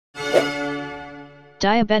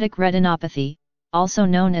Diabetic retinopathy, also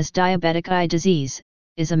known as diabetic eye disease,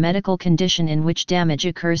 is a medical condition in which damage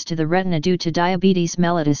occurs to the retina due to diabetes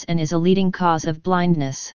mellitus and is a leading cause of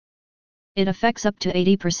blindness. It affects up to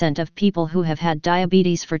 80% of people who have had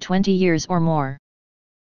diabetes for 20 years or more.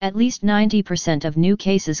 At least 90% of new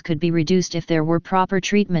cases could be reduced if there were proper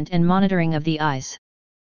treatment and monitoring of the eyes.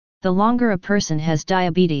 The longer a person has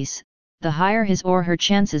diabetes, the higher his or her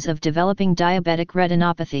chances of developing diabetic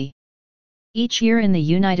retinopathy. Each year in the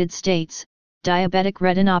United States, diabetic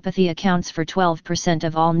retinopathy accounts for 12%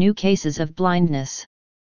 of all new cases of blindness.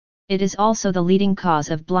 It is also the leading cause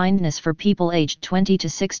of blindness for people aged 20 to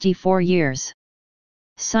 64 years.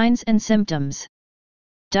 Signs and symptoms.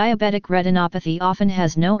 Diabetic retinopathy often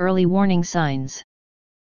has no early warning signs.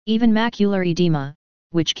 Even macular edema,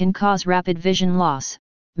 which can cause rapid vision loss,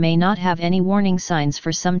 may not have any warning signs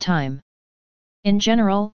for some time. In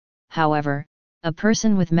general, however, a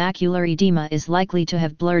person with macular edema is likely to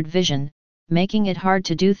have blurred vision, making it hard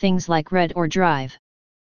to do things like read or drive.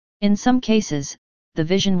 In some cases, the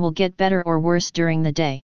vision will get better or worse during the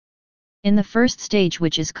day. In the first stage,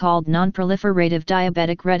 which is called non-proliferative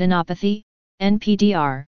diabetic retinopathy,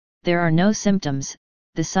 NPDR, there are no symptoms,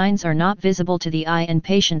 the signs are not visible to the eye and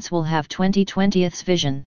patients will have 20/20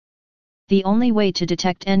 vision. The only way to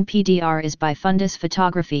detect NPDR is by fundus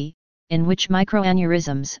photography, in which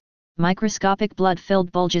microaneurysms, microscopic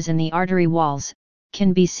blood-filled bulges in the artery walls,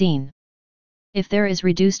 can be seen. If there is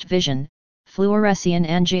reduced vision, fluorescein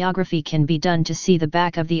angiography can be done to see the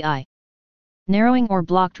back of the eye. Narrowing or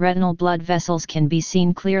blocked retinal blood vessels can be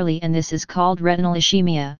seen clearly, and this is called retinal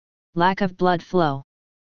ischemia, lack of blood flow.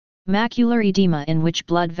 Macular edema, in which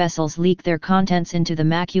blood vessels leak their contents into the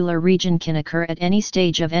macular region, can occur at any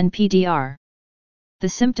stage of NPDR. The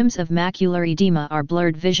symptoms of macular edema are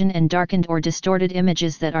blurred vision and darkened or distorted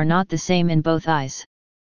images that are not the same in both eyes.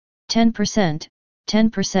 10%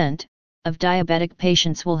 of diabetic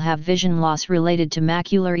patients will have vision loss related to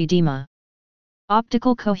macular edema.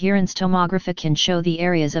 Optical coherence tomography can show the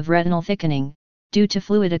areas of retinal thickening, due to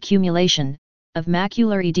fluid accumulation, of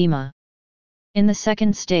macular edema. In the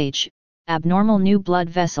second stage, abnormal new blood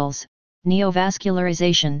vessels,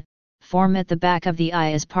 neovascularization, form at the back of the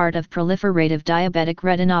eye as part of proliferative diabetic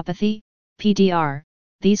retinopathy, PDR.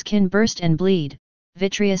 These can burst and bleed,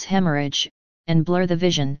 vitreous hemorrhage, and blur the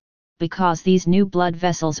vision, because these new blood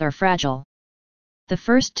vessels are fragile. The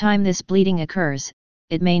first time this bleeding occurs,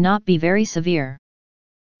 it may not be very severe.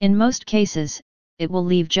 In most cases, it will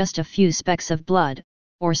leave just a few specks of blood,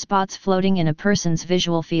 or spots floating in a person's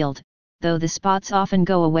visual field, though the spots often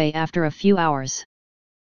go away after a few hours.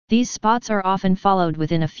 These spots are often followed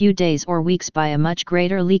within a few days or weeks by a much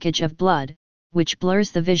greater leakage of blood, which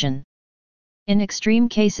blurs the vision. In extreme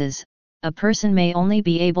cases, a person may only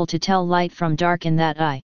be able to tell light from dark in that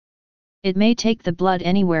eye. It may take the blood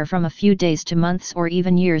anywhere from a few days to months or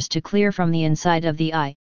even years to clear from the inside of the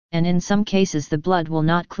eye, and in some cases the blood will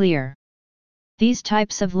not clear. These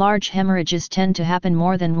types of large hemorrhages tend to happen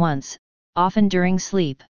more than once, often during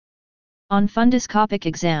sleep. On funduscopic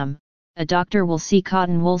exam, a doctor will see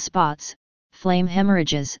cotton wool spots, flame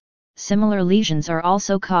hemorrhages. Similar lesions are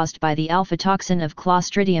also caused by the alpha toxin of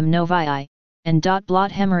Clostridium novii, and dot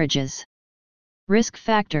blot hemorrhages. Risk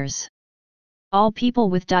factors. All people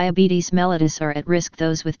with diabetes mellitus are at risk,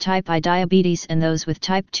 those with type I diabetes and those with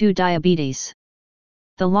type 2 diabetes.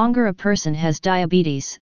 The longer a person has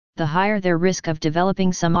diabetes, the higher their risk of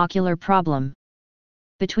developing some ocular problem.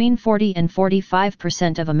 Between 40 and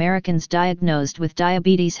 45% of Americans diagnosed with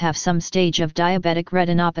diabetes have some stage of diabetic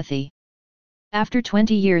retinopathy. After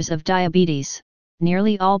 20 years of diabetes,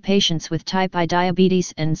 nearly all patients with type I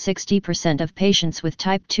diabetes and 60% of patients with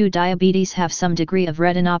type 2 diabetes have some degree of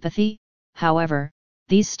retinopathy. However,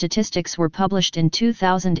 these statistics were published in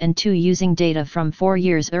 2002 using data from 4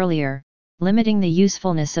 years earlier, limiting the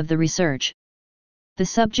usefulness of the research. The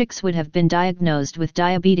subjects would have been diagnosed with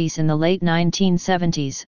diabetes in the late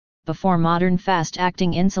 1970s, before modern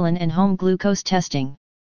fast-acting insulin and home glucose testing.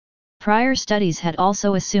 Prior studies had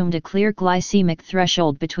also assumed a clear glycemic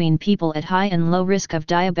threshold between people at high and low risk of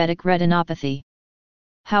diabetic retinopathy.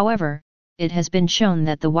 However, it has been shown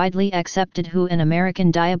that the widely accepted WHO and American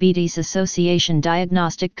Diabetes Association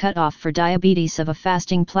diagnostic cutoff for diabetes of a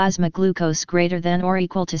fasting plasma glucose greater than or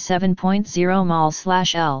equal to 7.0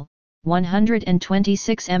 mol/L,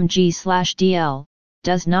 126 mg/dl,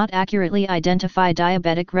 does not accurately identify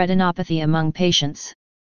diabetic retinopathy among patients.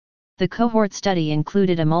 The cohort study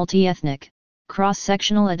included a multi-ethnic,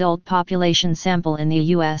 cross-sectional adult population sample in the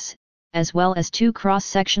US, as well as 2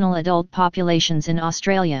 cross-sectional adult populations in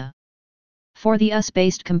Australia. For the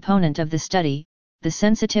US-based component of the study, the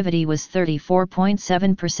sensitivity was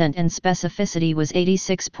 34.7% and specificity was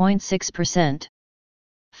 86.6%.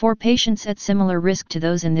 For patients at similar risk to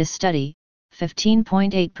those in this study,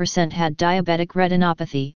 15.8% had diabetic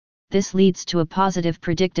retinopathy. This leads to a positive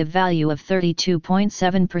predictive value of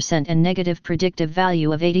 32.7% and negative predictive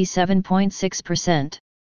value of 87.6%.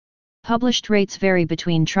 Published rates vary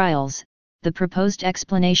between trials, the proposed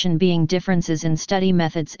explanation being differences in study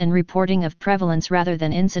methods and reporting of prevalence rather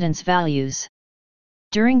than incidence values.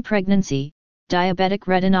 During pregnancy, diabetic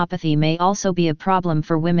retinopathy may also be a problem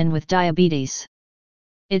for women with diabetes.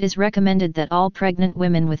 It is recommended that all pregnant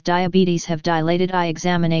women with diabetes have dilated eye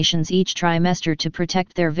examinations each trimester to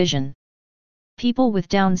protect their vision. People with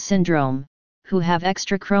Down syndrome, who have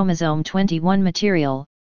extra chromosome 21 material,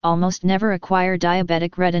 almost never acquire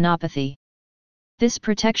diabetic retinopathy. This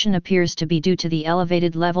protection appears to be due to the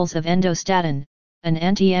elevated levels of endostatin, an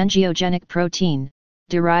anti-angiogenic protein,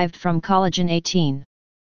 derived from collagen 18.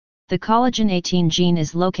 The collagen 18 gene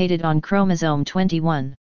is located on chromosome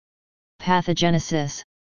 21. Pathogenesis.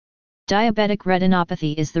 Diabetic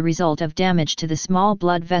retinopathy is the result of damage to the small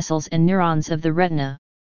blood vessels and neurons of the retina.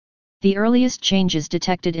 The earliest changes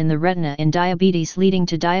detected in the retina in diabetes leading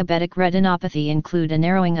to diabetic retinopathy include a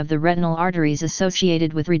narrowing of the retinal arteries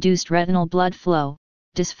associated with reduced retinal blood flow,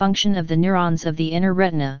 dysfunction of the neurons of the inner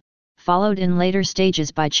retina, followed in later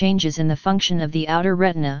stages by changes in the function of the outer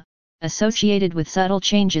retina, associated with subtle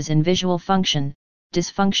changes in visual function,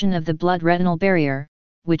 dysfunction of the blood-retinal barrier,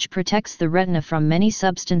 which protects the retina from many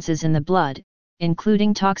substances in the blood,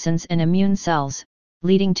 including toxins and immune cells,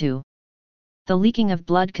 leading to the leaking of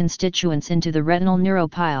blood constituents into the retinal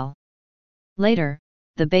neuropile. Later,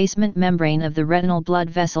 the basement membrane of the retinal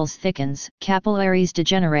blood vessels thickens, capillaries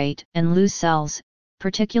degenerate and lose cells,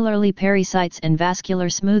 particularly pericytes and vascular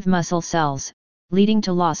smooth muscle cells, leading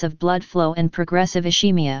to loss of blood flow and progressive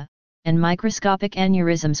ischemia, and microscopic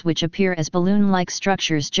aneurysms which appear as balloon-like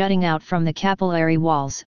structures jutting out from the capillary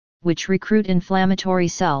walls, which recruit inflammatory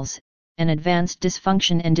cells, and advanced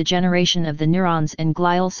dysfunction and degeneration of the neurons and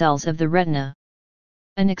glial cells of the retina.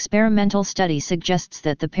 An experimental study suggests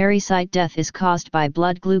that the pericyte death is caused by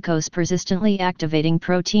blood glucose persistently activating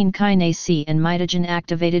protein kinase C and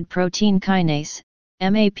mitogen-activated protein kinase,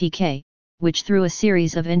 MAPK, which through a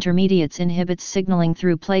series of intermediates inhibits signaling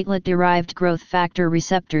through platelet-derived growth factor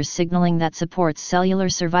receptors signaling that supports cellular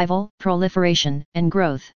survival, proliferation, and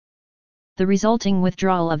growth. The resulting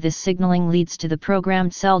withdrawal of this signaling leads to the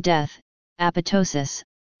programmed cell death, apoptosis,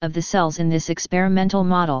 of the cells in this experimental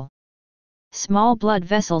model. Small blood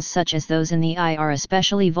vessels such as those in the eye are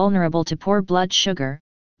especially vulnerable to poor blood sugar,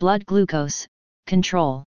 blood glucose,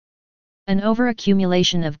 control. An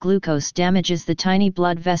overaccumulation of glucose damages the tiny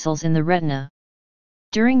blood vessels in the retina.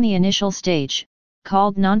 During the initial stage,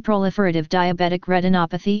 called nonproliferative diabetic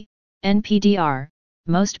retinopathy, NPDR,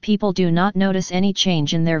 most people do not notice any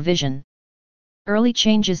change in their vision. Early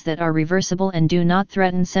changes that are reversible and do not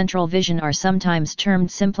threaten central vision are sometimes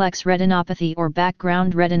termed simplex retinopathy or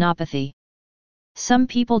background retinopathy. Some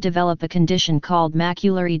people develop a condition called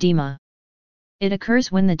macular edema. It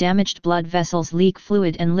occurs when the damaged blood vessels leak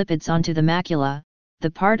fluid and lipids onto the macula, the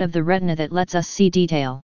part of the retina that lets us see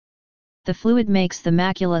detail. The fluid makes the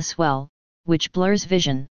macula swell, which blurs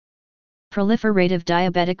vision. Proliferative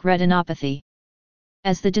diabetic retinopathy.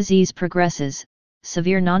 As the disease progresses,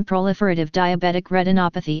 severe nonproliferative diabetic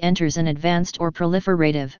retinopathy enters an advanced or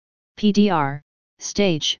proliferative, PDR,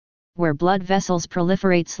 stage, where blood vessels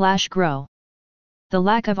proliferate/grow. The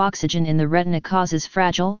lack of oxygen in the retina causes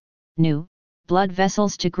fragile, new, blood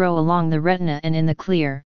vessels to grow along the retina and in the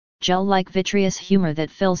clear, gel-like vitreous humor that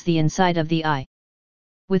fills the inside of the eye.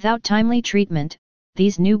 Without timely treatment,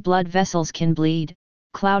 these new blood vessels can bleed,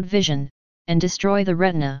 cloud vision, and destroy the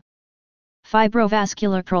retina.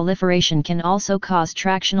 Fibrovascular proliferation can also cause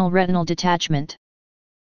tractional retinal detachment.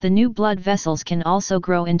 The new blood vessels can also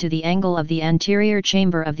grow into the angle of the anterior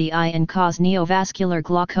chamber of the eye and cause neovascular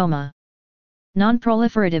glaucoma.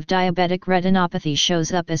 Nonproliferative diabetic retinopathy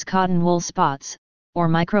shows up as cotton wool spots, or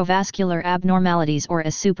microvascular abnormalities or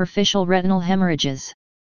as superficial retinal hemorrhages.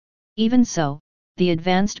 Even so, the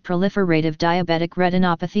advanced proliferative diabetic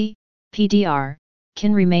retinopathy, PDR,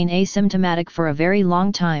 can remain asymptomatic for a very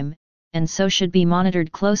long time, and so should be monitored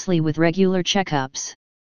closely with regular checkups.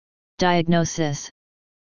 Diagnosis.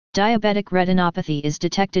 Diabetic retinopathy is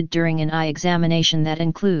detected during an eye examination that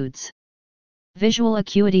includes visual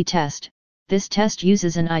acuity test. This test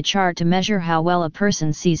uses an eye chart to measure how well a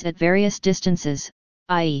person sees at various distances,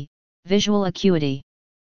 i.e., visual acuity.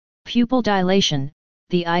 Pupil dilation.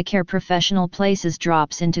 The eye care professional places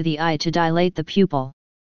drops into the eye to dilate the pupil.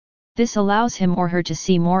 This allows him or her to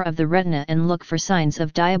see more of the retina and look for signs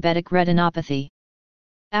of diabetic retinopathy.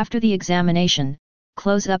 After the examination,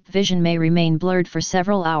 close-up vision may remain blurred for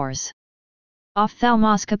several hours.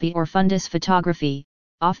 Ophthalmoscopy or fundus photography.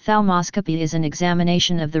 Ophthalmoscopy is an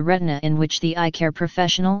examination of the retina in which the eye care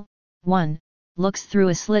professional, 1. Looks through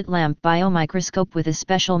a slit lamp biomicroscope with a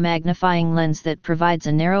special magnifying lens that provides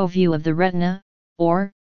a narrow view of the retina,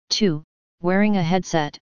 or, 2. Wearing a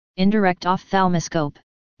headset, indirect ophthalmoscope,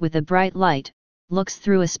 with a bright light, looks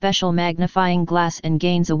through a special magnifying glass and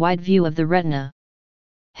gains a wide view of the retina.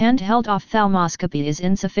 Handheld ophthalmoscopy is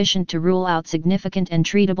insufficient to rule out significant and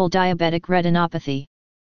treatable diabetic retinopathy.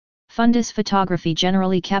 Fundus photography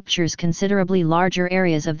generally captures considerably larger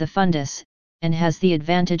areas of the fundus, and has the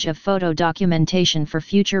advantage of photo documentation for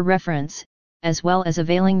future reference, as well as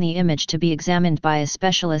availing the image to be examined by a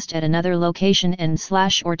specialist at another location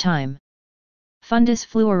and/or time. Fundus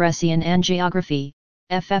fluorescein angiography,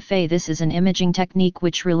 FFA. This is an imaging technique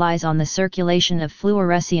which relies on the circulation of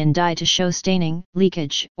fluorescein dye to show staining,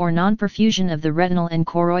 leakage, or non-perfusion of the retinal and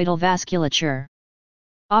choroidal vasculature.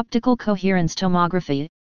 Optical coherence tomography,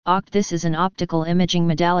 OCT. This is an optical imaging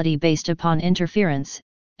modality based upon interference,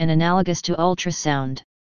 and analogous to ultrasound.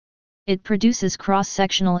 It produces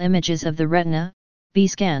cross-sectional images of the retina, B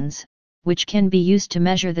scans, which can be used to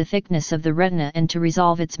measure the thickness of the retina and to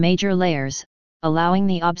resolve its major layers, allowing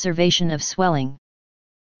the observation of swelling.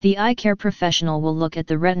 The eye care professional will look at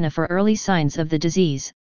the retina for early signs of the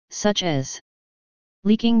disease, such as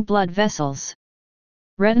leaking blood vessels,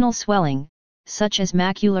 retinal swelling, such as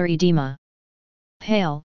macular edema,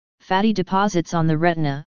 pale, fatty deposits on the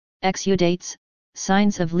retina, exudates,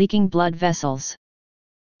 signs of leaking blood vessels,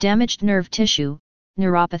 damaged nerve tissue,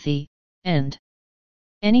 neuropathy, and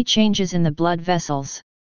any changes in the blood vessels.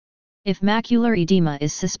 If macular edema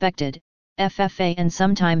is suspected, FFA and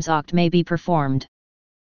sometimes OCT may be performed.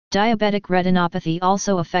 Diabetic retinopathy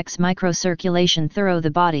also affects microcirculation throughout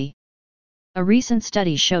the body. A recent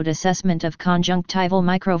study showed assessment of conjunctival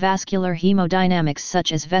microvascular hemodynamics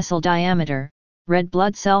such as vessel diameter, red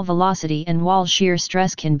blood cell velocity and wall shear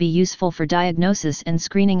stress can be useful for diagnosis and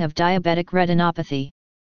screening of diabetic retinopathy.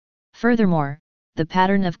 Furthermore, the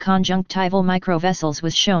pattern of conjunctival microvessels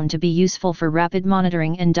was shown to be useful for rapid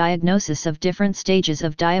monitoring and diagnosis of different stages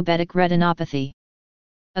of diabetic retinopathy.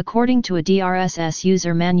 According to a DRSS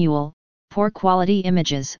user manual, poor quality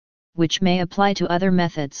images, which may apply to other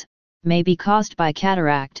methods, may be caused by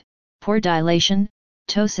cataract, poor dilation,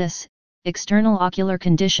 ptosis, external ocular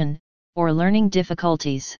condition, or learning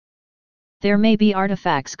difficulties. There may be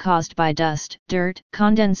artifacts caused by dust, dirt,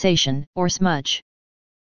 condensation, or smudge.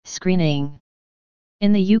 Screening.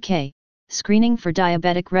 In the UK, screening for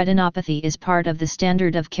diabetic retinopathy is part of the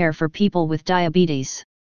standard of care for people with diabetes.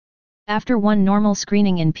 After one normal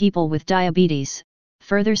screening in people with diabetes,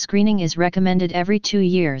 further screening is recommended every 2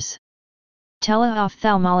 years.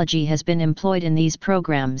 Teleophthalmology has been employed in these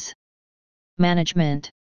programs. Management.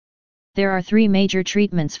 There are 3 major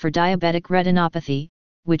treatments for diabetic retinopathy,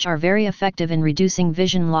 which are very effective in reducing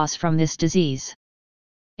vision loss from this disease.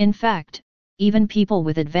 In fact, even people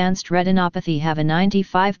with advanced retinopathy have a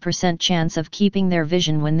 95% chance of keeping their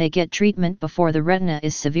vision when they get treatment before the retina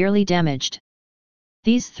is severely damaged.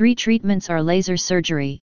 These 3 treatments are laser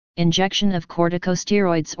surgery, injection of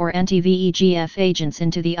corticosteroids or anti-VEGF agents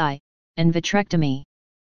into the eye, and vitrectomy.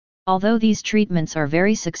 Although these treatments are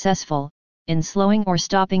very successful in slowing or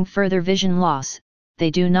stopping further vision loss, they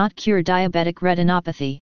do not cure diabetic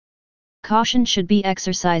retinopathy. Caution should be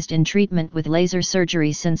exercised in treatment with laser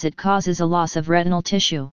surgery since it causes a loss of retinal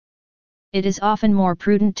tissue. It is often more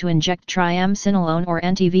prudent to inject triamcinolone or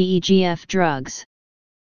anti-VEGF drugs.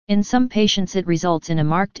 In some patients it results in a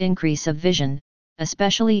marked increase of vision,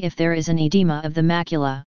 especially if there is an edema of the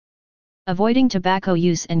macula. Avoiding tobacco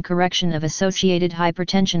use and correction of associated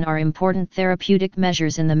hypertension are important therapeutic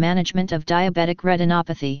measures in the management of diabetic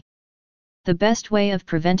retinopathy. The best way of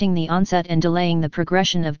preventing the onset and delaying the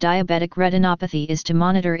progression of diabetic retinopathy is to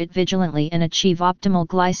monitor it vigilantly and achieve optimal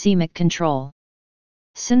glycemic control.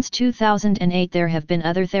 Since 2008 there have been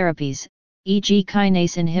other therapies, e.g.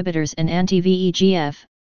 kinase inhibitors and anti-VEGF,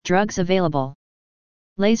 drugs available.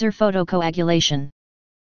 Laser photocoagulation.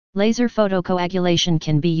 Laser photocoagulation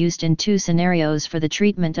can be used in 2 scenarios for the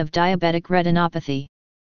treatment of diabetic retinopathy.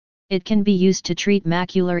 It can be used to treat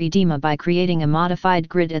macular edema by creating a modified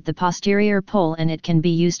grid at the posterior pole, and it can be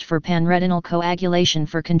used for panretinal coagulation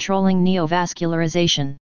for controlling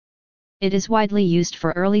neovascularization. It is widely used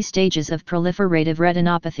for early stages of proliferative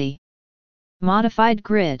retinopathy. Modified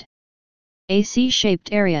grid. A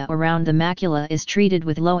C-shaped area around the macula is treated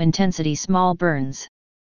with low-intensity small burns.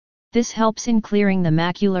 This helps in clearing the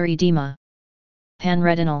macular edema.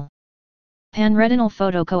 Panretinal. Panretinal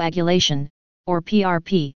photocoagulation, or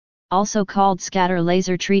PRP, also called scatter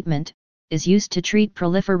laser treatment, is used to treat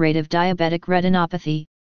proliferative diabetic retinopathy,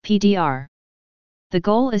 PDR. The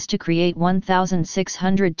goal is to create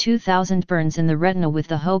 1,600–2,000 burns in the retina with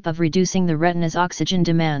the hope of reducing the retina's oxygen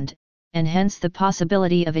demand, and hence the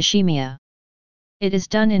possibility of ischemia. It is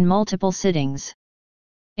done in multiple sittings.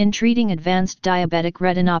 In treating advanced diabetic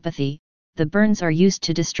retinopathy, the burns are used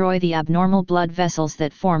to destroy the abnormal blood vessels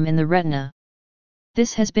that form in the retina.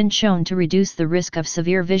 This has been shown to reduce the risk of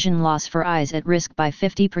severe vision loss for eyes at risk by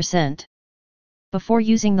 50%. Before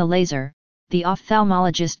using the laser, the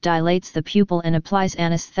ophthalmologist dilates the pupil and applies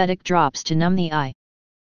anesthetic drops to numb the eye.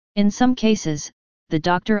 In some cases, the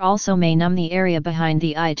doctor also may numb the area behind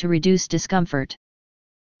the eye to reduce discomfort.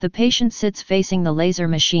 The patient sits facing the laser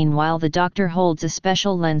machine while the doctor holds a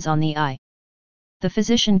special lens on the eye. The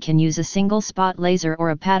physician can use a single spot laser or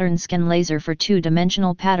a pattern scan laser for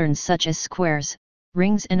two-dimensional patterns such as squares,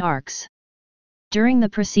 rings and arcs. During the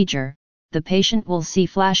procedure, the patient will see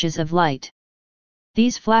flashes of light.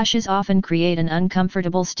 These flashes often create an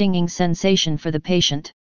uncomfortable stinging sensation for the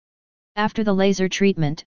patient. After the laser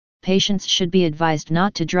treatment, patients should be advised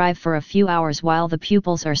not to drive for a few hours while the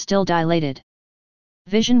pupils are still dilated.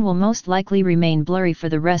 Vision will most likely remain blurry for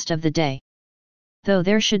the rest of the day. Though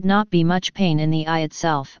there should not be much pain in the eye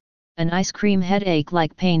itself, an ice cream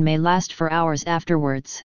headache-like pain may last for hours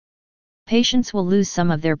afterwards. Patients will lose some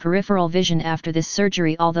of their peripheral vision after this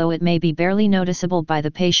surgery, although it may be barely noticeable by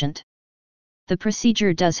the patient. The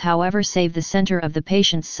procedure does, however, save the center of the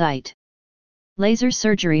patient's sight. Laser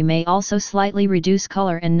surgery may also slightly reduce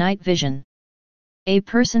color and night vision. A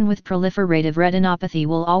person with proliferative retinopathy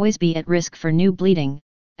will always be at risk for new bleeding,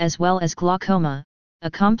 as well as glaucoma,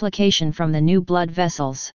 a complication from the new blood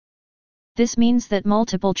vessels. This means that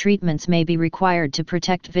multiple treatments may be required to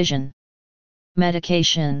protect vision.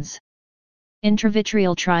 Medications.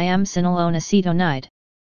 Intravitreal triamcinolone acetonide.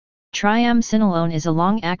 Triamcinolone is a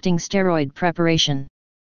long-acting steroid preparation.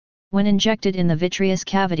 When injected in the vitreous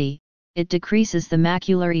cavity, it decreases the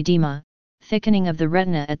macular edema, thickening of the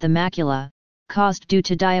retina at the macula, caused due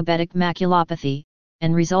to diabetic maculopathy,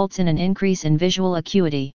 and results in an increase in visual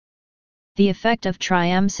acuity. The effect of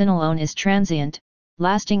triamcinolone is transient,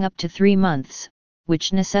 lasting up to 3 months,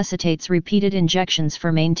 which necessitates repeated injections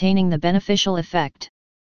for maintaining the beneficial effect.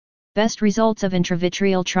 Best results of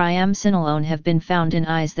intravitreal triamcinolone have been found in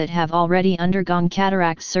eyes that have already undergone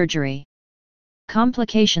cataract surgery.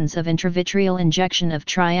 Complications of intravitreal injection of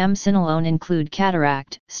triamcinolone include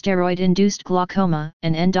cataract, steroid-induced glaucoma,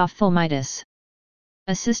 and endophthalmitis.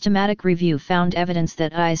 A systematic review found evidence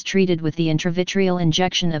that eyes treated with the intravitreal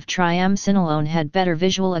injection of triamcinolone had better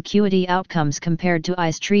visual acuity outcomes compared to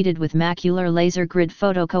eyes treated with macular laser grid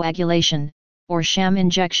photocoagulation, or sham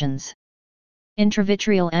injections.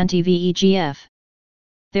 Intravitreal anti-VEGF.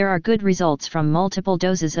 There are good results from multiple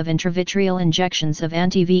doses of intravitreal injections of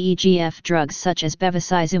anti-VEGF drugs such as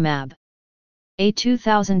bevacizumab. A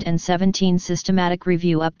 2017 systematic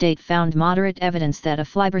review update found moderate evidence that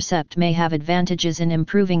aflibercept may have advantages in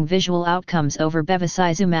improving visual outcomes over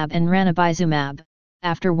bevacizumab and ranibizumab,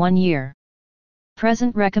 after 1 year.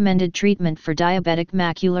 Present recommended treatment for diabetic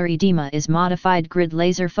macular edema is modified grid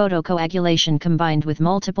laser photocoagulation combined with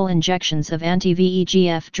multiple injections of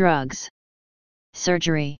anti-VEGF drugs.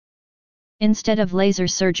 Surgery. Instead of laser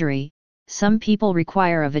surgery, some people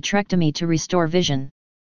require a vitrectomy to restore vision.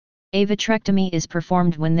 A vitrectomy is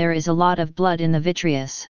performed when there is a lot of blood in the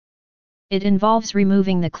vitreous. It involves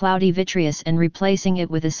removing the cloudy vitreous and replacing it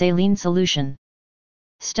with a saline solution.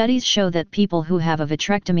 Studies show that people who have a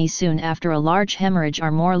vitrectomy soon after a large hemorrhage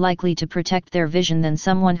are more likely to protect their vision than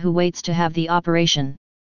someone who waits to have the operation.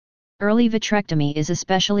 Early vitrectomy is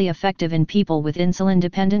especially effective in people with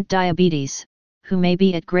insulin-dependent diabetes, who may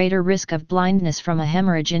be at greater risk of blindness from a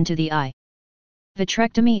hemorrhage into the eye.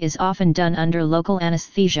 Vitrectomy is often done under local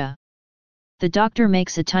anesthesia. The doctor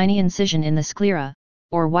makes a tiny incision in the sclera,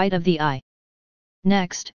 or white of the eye.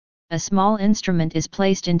 Next, a small instrument is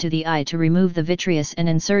placed into the eye to remove the vitreous and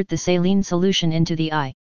insert the saline solution into the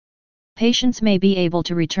eye. Patients may be able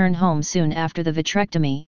to return home soon after the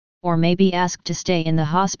vitrectomy, or may be asked to stay in the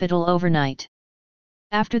hospital overnight.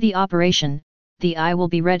 After the operation, the eye will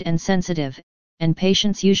be red and sensitive, and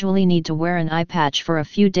patients usually need to wear an eye patch for a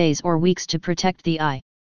few days or weeks to protect the eye.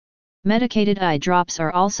 Medicated eye drops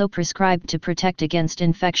are also prescribed to protect against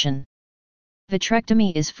infection.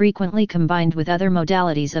 Vitrectomy is frequently combined with other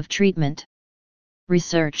modalities of treatment.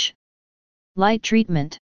 Research. Light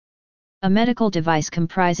treatment. A medical device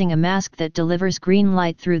comprising a mask that delivers green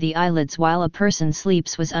light through the eyelids while a person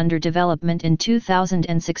sleeps was under development in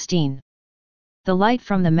 2016. The light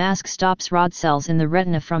from the mask stops rod cells in the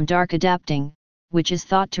retina from dark adapting, which is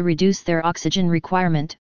thought to reduce their oxygen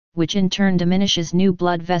requirement, which in turn diminishes new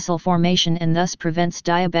blood vessel formation and thus prevents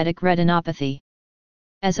diabetic retinopathy.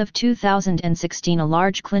 As of 2016, a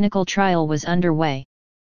large clinical trial was underway.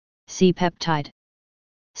 C-peptide.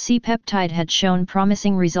 C-peptide had shown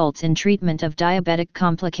promising results in treatment of diabetic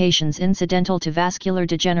complications incidental to vascular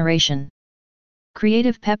degeneration.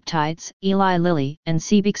 Creative Peptides, Eli Lilly, and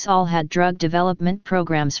Cebix all had drug development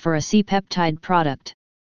programs for a C-peptide product.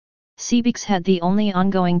 Cebix had the only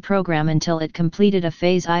ongoing program until it completed a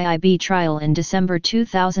phase IIB trial in December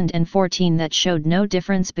 2014 that showed no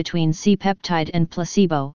difference between C-peptide and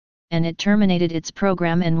placebo, and it terminated its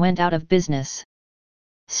program and went out of business.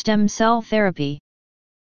 Stem cell therapy.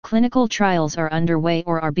 Clinical trials are underway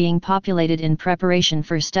or are being populated in preparation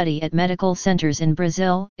for study at medical centers in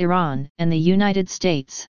Brazil, Iran, and the United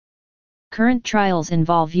States. Current trials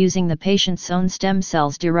involve using the patient's own stem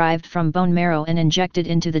cells derived from bone marrow and injected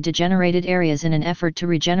into the degenerated areas in an effort to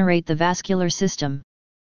regenerate the vascular system.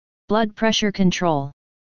 Blood pressure control.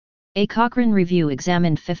 A Cochrane review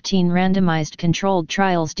examined 15 randomized controlled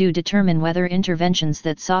trials to determine whether interventions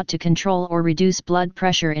that sought to control or reduce blood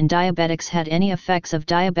pressure in diabetics had any effects of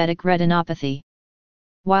diabetic retinopathy.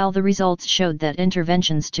 While the results showed that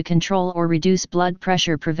interventions to control or reduce blood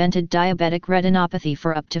pressure prevented diabetic retinopathy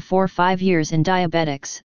for up to 4-5 years in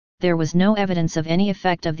diabetics, there was no evidence of any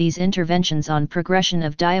effect of these interventions on progression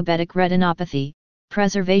of diabetic retinopathy,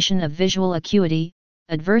 preservation of visual acuity,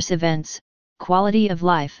 adverse events, quality of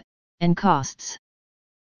life, and costs.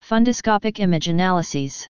 Fundoscopic image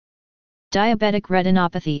analyses. Diabetic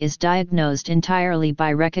retinopathy is diagnosed entirely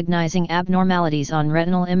by recognizing abnormalities on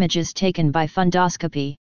retinal images taken by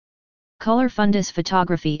fundoscopy. Color fundus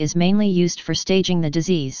photography is mainly used for staging the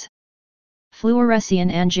disease. Fluorescein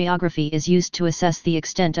angiography is used to assess the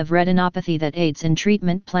extent of retinopathy that aids in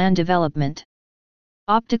treatment plan development.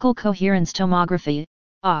 Optical coherence tomography,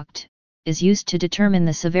 OCT, is used to determine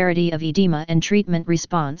the severity of edema and treatment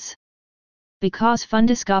response. Because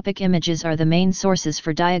fundoscopic images are the main sources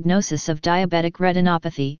for diagnosis of diabetic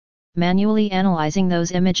retinopathy, manually analyzing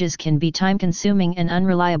those images can be time-consuming and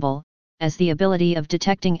unreliable, as the ability of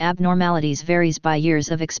detecting abnormalities varies by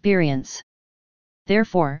years of experience.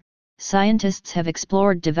 Therefore, scientists have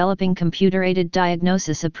explored developing computer-aided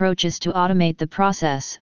diagnosis approaches to automate the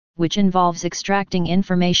process, which involves extracting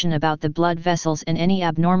information about the blood vessels and any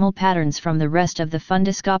abnormal patterns from the rest of the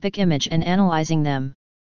fundoscopic image and analyzing them.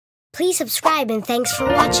 Please subscribe and thanks for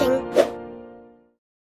watching.